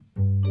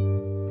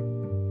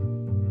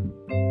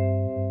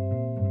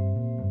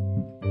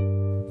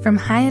From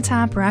high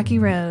atop Rocky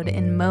Road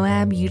in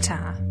Moab,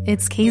 Utah,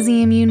 it's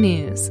KZMU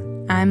News.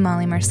 I'm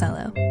Molly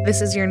Marcello.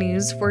 This is your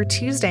news for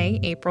Tuesday,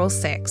 April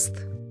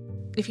 6th.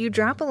 If you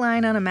drop a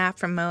line on a map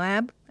from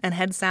Moab and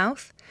head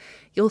south,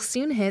 you'll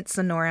soon hit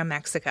Sonora,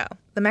 Mexico.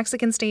 The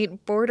Mexican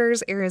state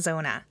borders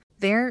Arizona.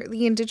 There,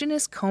 the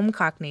indigenous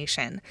Comcaac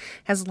Nation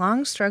has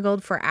long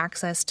struggled for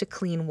access to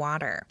clean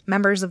water.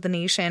 Members of the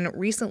nation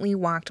recently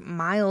walked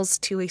miles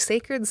to a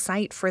sacred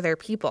site for their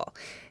people,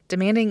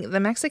 demanding the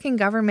Mexican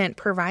government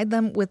provide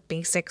them with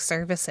basic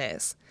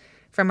services.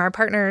 From our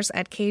partners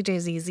at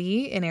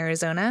KJZZ in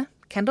Arizona,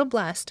 Kendall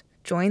Blust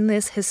joined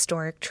this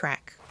historic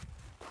trek.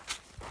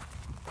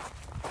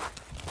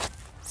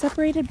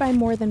 Separated by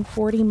more than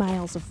 40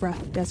 miles of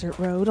rough desert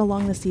road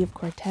along the Sea of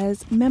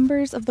Cortez,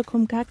 members of the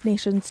Comcaac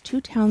Nation's two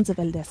towns of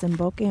El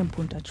Desemboque and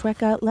Punta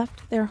Chueca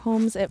left their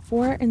homes at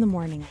 4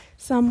 a.m.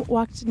 Some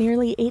walked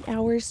nearly 8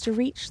 hours to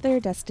reach their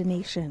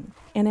destination,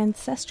 an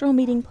ancestral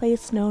meeting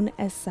place known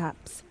as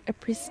Saps, a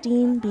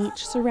pristine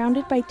beach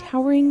surrounded by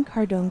towering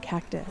cardón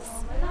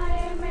cactus.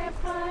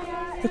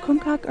 The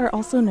Comcaac are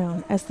also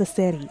known as the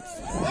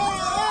Seris.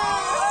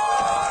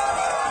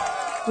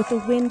 With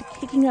the wind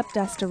kicking up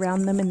dust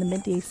around them in the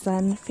midday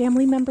sun,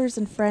 family members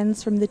and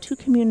friends from the two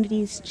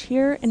communities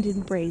cheer and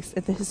embrace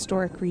at the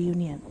historic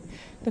reunion.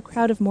 The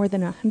crowd of more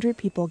than 100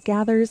 people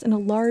gathers in a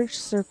large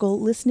circle,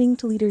 listening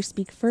to leaders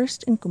speak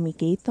first in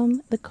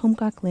Comicaitom, the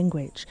Comcaac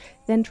language.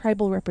 Then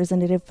Tribal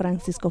Representative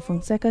Francisco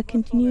Fonseca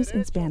continues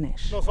in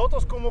Spanish.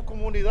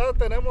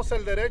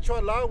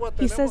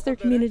 He says their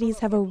communities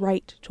have a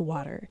right to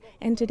water,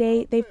 and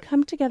today they've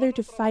come together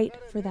to fight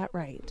for that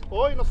right.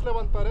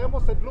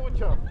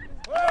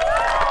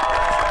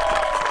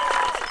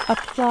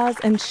 Applause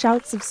and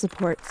shouts of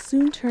support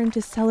soon turn to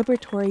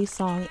celebratory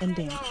song and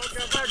dance.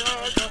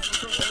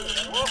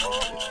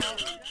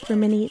 For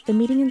many, the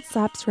meeting in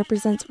Saps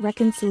represents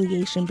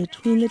reconciliation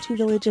between the two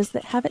villages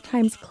that have at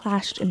times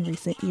clashed in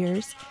recent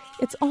years.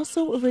 It's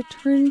also a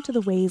return to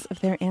the ways of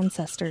their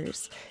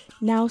ancestors.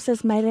 Now,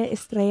 says Mayra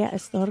Estrella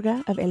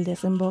Astorga of El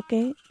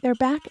Desemboque, they're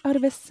back out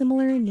of a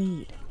similar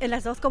need.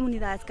 Both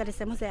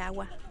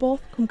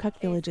Comcaac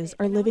villages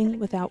are living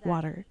without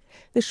water.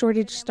 The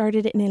shortage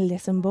started in El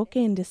Desemboque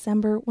in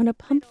December when a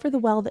pump for the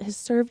well that has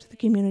served the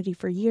community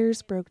for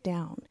years broke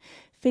down.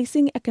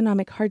 Facing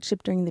economic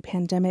hardship during the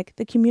pandemic,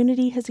 the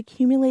community has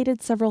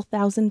accumulated several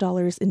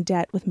 $1,000s in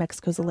debt with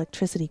Mexico's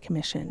Electricity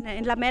Commission.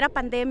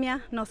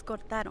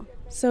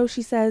 So,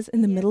 she says,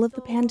 in the middle of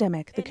the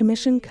pandemic, the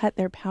commission cut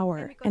their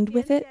power, and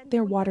with it,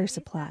 their water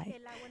supply.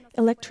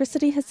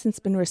 Electricity has since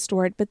been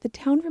restored, but the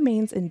town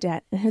remains in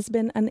debt and has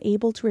been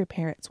unable to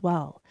repair its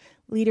well.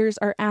 Leaders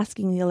are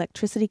asking the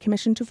Electricity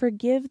Commission to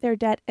forgive their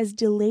debt as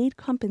delayed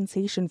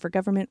compensation for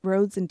government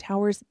roads and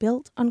towers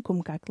built on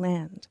Comcaac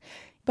land.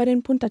 But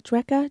in Punta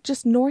Chueca,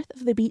 just north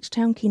of the beach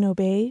town Quino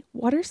Bay,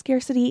 water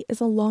scarcity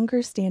is a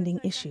longer-standing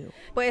issue.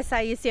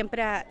 Estrella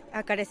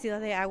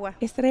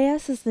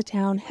says the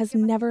town has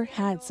never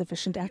had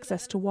sufficient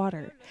access to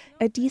water.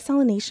 A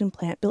desalination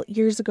plant built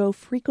years ago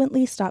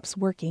frequently stops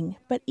working,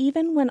 but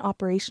even when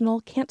operational,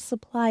 can't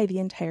supply the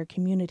entire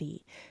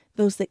community.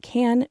 Those that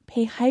can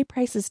pay high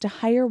prices to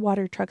hire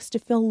water trucks to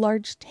fill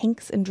large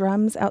tanks and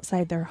drums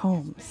outside their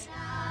homes.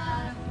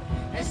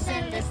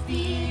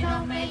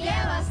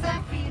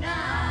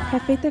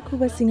 Café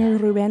Tacuba singer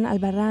Ruben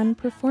Albarrán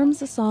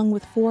performs a song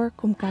with 4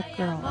 Comcaac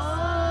girls.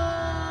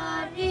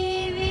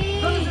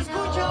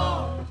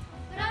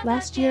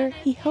 Last year,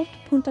 he helped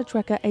Punta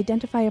Chueca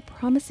identify a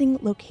promising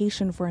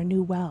location for a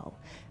new well,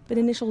 but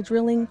initial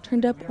drilling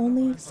turned up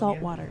only salt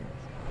water.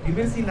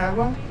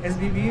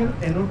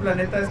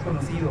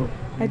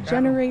 A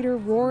generator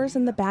roars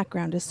in the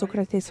background as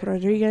Socrates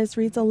Rodriguez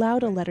reads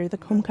aloud a letter the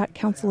Comcaac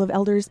Council of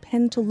Elders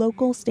penned to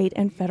local, state,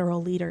 and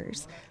federal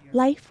leaders.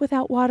 Life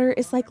without water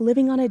is like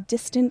living on a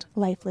distant,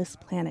 lifeless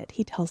planet,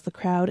 he tells the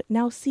crowd,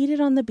 now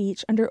seated on the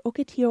beach under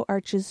Ocotillo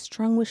arches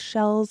strung with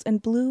shells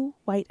and blue,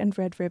 white, and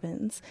red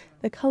ribbons,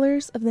 the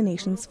colors of the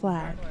nation's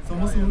flag.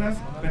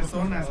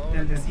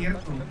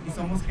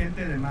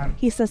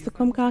 He says the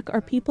Comcaac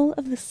are people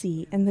of the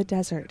sea and the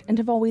desert and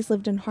have always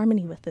lived in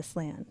harmony with this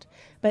land.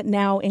 But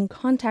now, in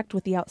contact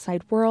with the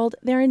outside world,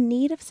 they're in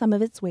need of some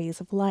of its ways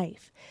of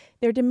life.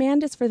 Their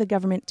demand is for the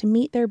government to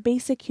meet their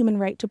basic human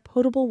right to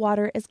potable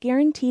water as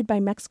guaranteed by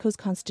Mexico's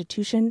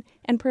Constitution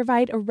and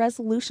provide a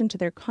resolution to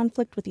their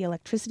conflict with the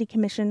Electricity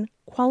Commission,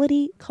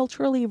 quality,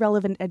 culturally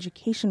relevant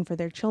education for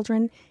their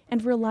children,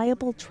 and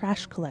reliable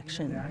trash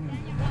collection.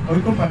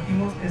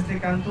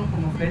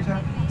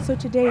 So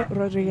today,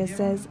 Rodriguez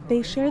says,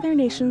 they share their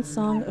nation's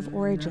song of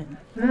origin.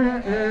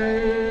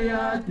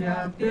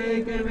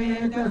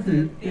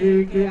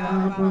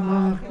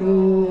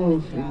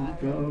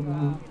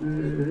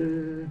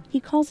 He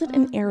calls it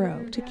an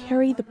arrow to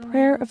carry the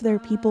prayer of their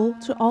people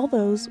to all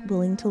those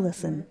willing to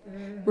listen.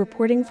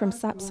 Reporting from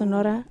Saps,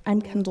 Sonora,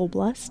 I'm Kendall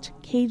Blust,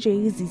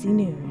 KJZZ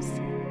News.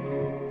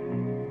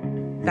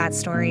 That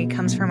story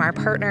comes from our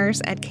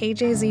partners at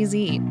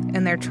KJZZ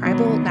and their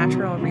Tribal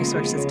Natural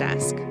Resources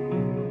Desk.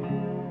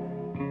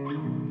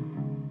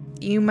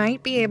 you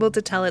might be able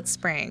to tell it's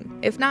spring,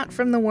 if not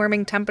from the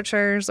warming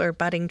temperatures or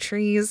budding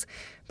trees,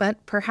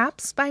 but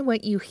perhaps by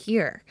what you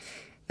hear.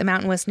 The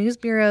Mountain West News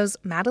Bureau's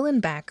Madeline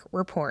Beck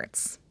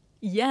reports.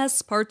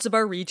 Yes, parts of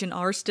our region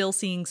are still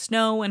seeing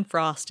snow and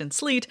frost and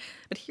sleet,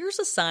 but here's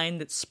a sign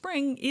that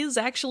spring is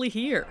actually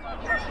here.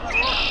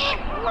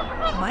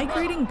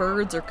 Migrating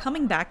birds are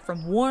coming back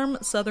from warm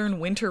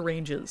southern winter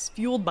ranges,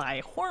 fueled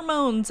by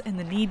hormones and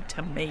the need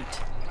to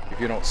mate.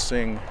 If you don't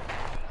sing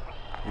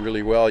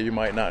really well, you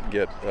might not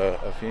get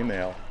a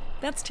female.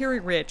 That's Terry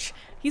Rich.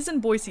 He's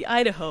in Boise,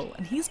 Idaho,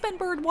 and he's been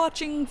bird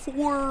watching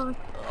for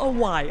a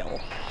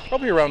while.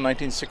 Probably around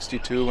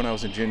 1962 when I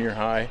was in junior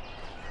high.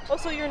 Oh,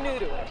 so you're new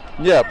to it?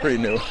 Yeah, pretty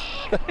new.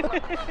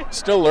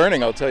 Still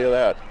learning, I'll tell you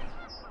that.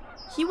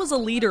 He was a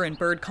leader in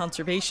bird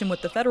conservation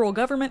with the federal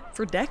government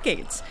for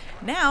decades.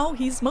 Now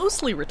he's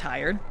mostly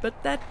retired,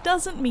 but that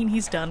doesn't mean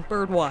he's done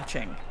bird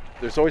watching.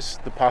 There's always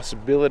the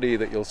possibility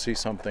that you'll see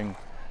something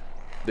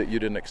that you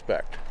didn't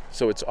expect.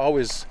 So it's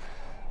always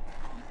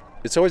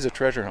a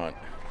treasure hunt.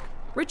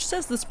 Rich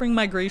says the spring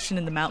migration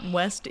in the Mountain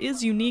West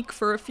is unique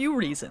for a few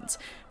reasons.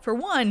 For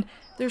one,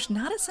 there's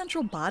not a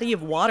central body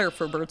of water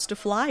for birds to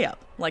fly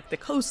up, like the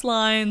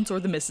coastlines or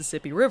the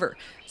Mississippi River,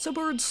 so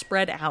birds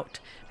spread out.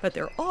 But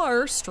there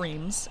are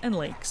streams and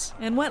lakes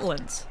and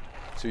wetlands.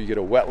 So you get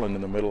a wetland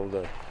in the middle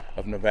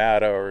of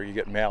Nevada, or you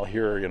get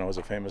Malheur, is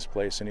a famous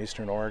place in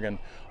eastern Oregon,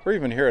 or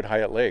even here at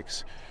Hyatt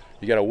Lakes.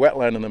 You got a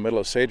wetland in the middle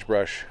of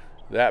sagebrush,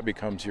 that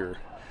becomes your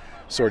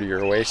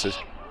oasis.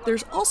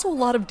 There's also a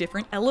lot of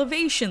different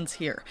elevations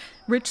here.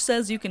 Rich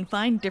says you can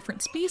find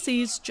different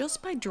species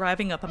just by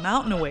driving up a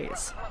mountain a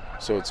ways.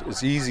 So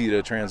it's easy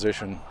to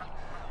transition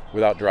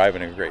without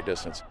driving a great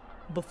distance.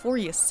 Before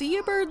you see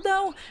a bird,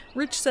 though,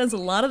 Rich says a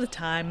lot of the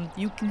time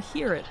you can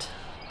hear it.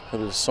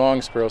 There's a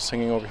song sparrow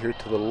singing over here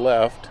to the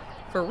left.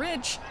 For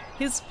Rich,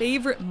 his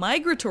favorite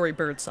migratory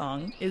bird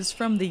song is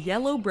from the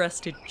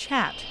yellow-breasted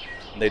chat.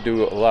 They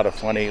do a lot of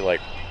funny,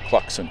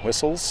 clucks and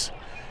whistles.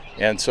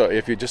 And so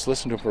if you just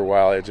listen to them for a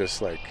while,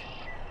 it's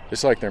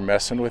like they're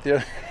messing with you.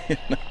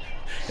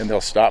 And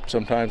they'll stop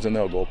sometimes and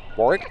they'll go,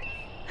 bork,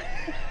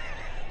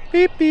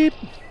 beep, beep.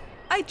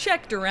 I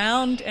checked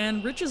around,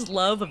 and Rich's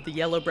love of the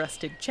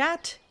yellow-breasted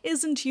chat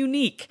isn't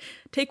unique.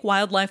 Take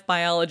wildlife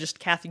biologist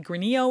Kathy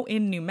Granillo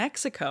in New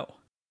Mexico.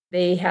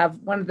 They have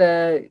one of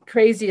the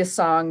craziest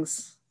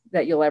songs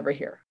that you'll ever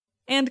hear.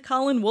 And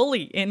Colin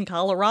Woolley in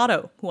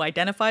Colorado, who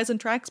identifies and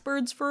tracks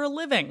birds for a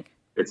living.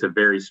 It's a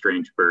very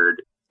strange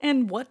bird.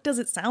 And what does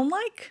it sound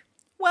like?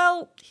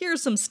 Well,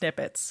 here's some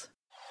snippets.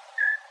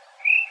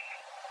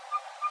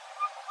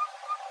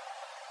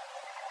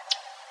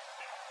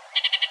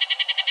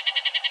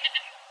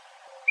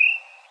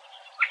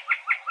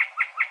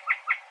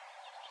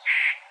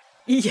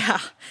 Yeah,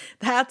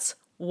 that's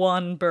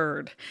one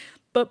bird.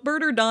 But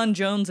birder Don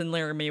Jones in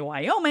Laramie,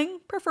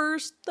 Wyoming,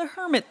 prefers the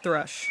hermit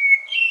thrush.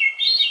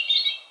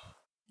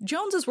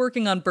 Jones is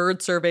working on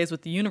bird surveys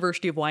with the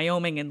University of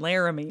Wyoming in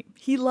Laramie.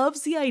 He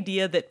loves the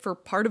idea that for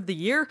part of the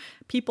year,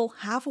 people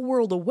half a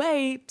world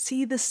away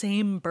see the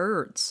same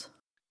birds.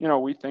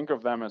 We think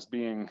of them as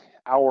being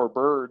our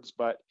birds,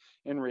 but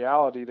in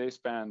reality, they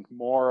spend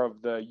more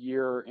of the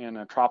year in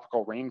a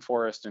tropical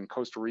rainforest in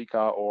Costa Rica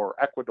or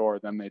Ecuador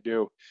than they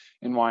do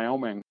in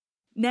Wyoming.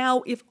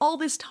 Now, if all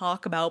this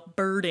talk about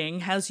birding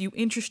has you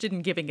interested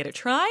in giving it a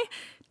try,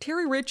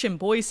 Terry Rich in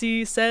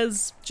Boise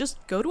says just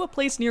go to a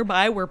place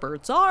nearby where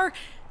birds are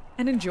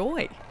and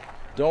enjoy.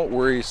 Don't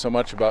worry so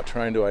much about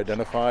trying to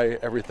identify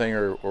everything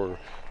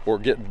or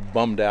get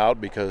bummed out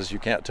because you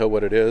can't tell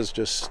what it is.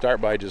 Just start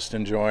by just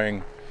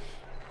enjoying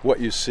what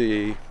you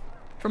see.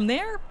 From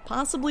there,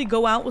 possibly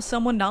go out with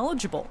someone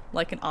knowledgeable,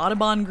 like an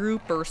Audubon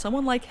group or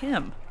someone like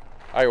him.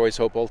 I always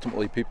hope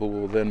ultimately people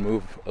will then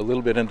move a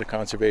little bit into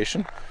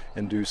conservation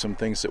and do some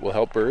things that will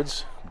help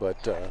birds,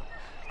 but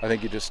I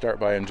think you just start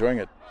by enjoying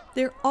it.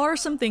 There are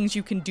some things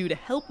you can do to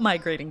help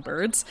migrating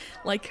birds,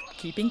 like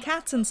keeping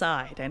cats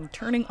inside and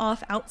turning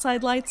off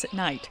outside lights at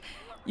night.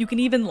 You can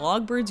even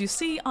log birds you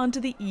see onto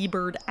the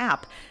eBird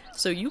app,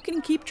 so you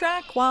can keep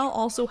track while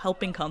also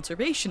helping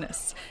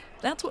conservationists.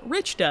 That's what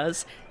Rich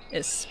does,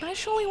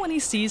 especially when he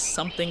sees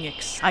something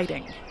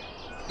exciting.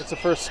 It's the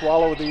first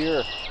swallow of the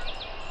year.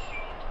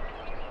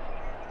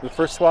 The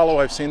first swallow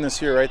I've seen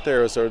this year right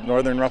there is a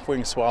northern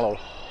rough-winged swallow.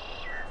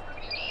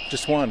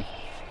 Just one.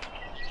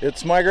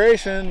 It's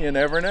migration, you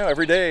never know.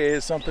 Every day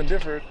is something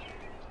different.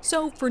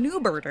 So for new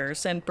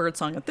birders and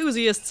birdsong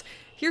enthusiasts,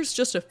 here's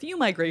just a few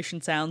migration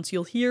sounds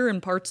you'll hear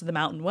in parts of the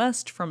Mountain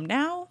West from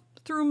now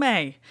through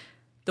May.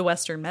 The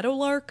western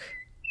meadowlark,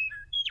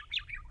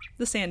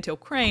 the sandhill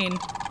crane,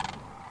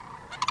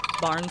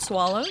 barn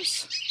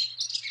swallows,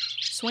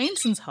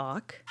 Swainson's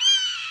hawk,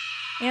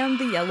 and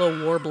the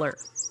yellow warbler.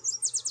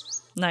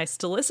 Nice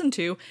to listen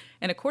to,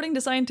 and according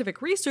to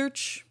scientific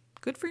research,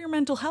 good for your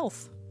mental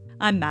health.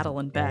 I'm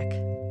Madeline Beck.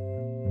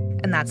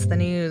 And that's the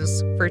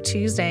news for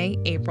Tuesday,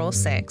 April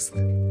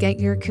 6th. Get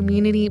your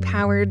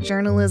community-powered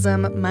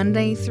journalism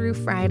Monday through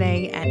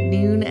Friday at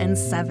noon and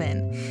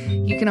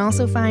 7. You can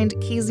also find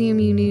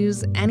KZMU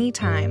News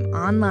anytime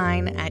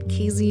online at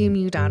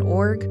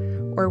kzmu.org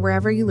or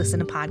wherever you listen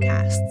to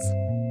podcasts.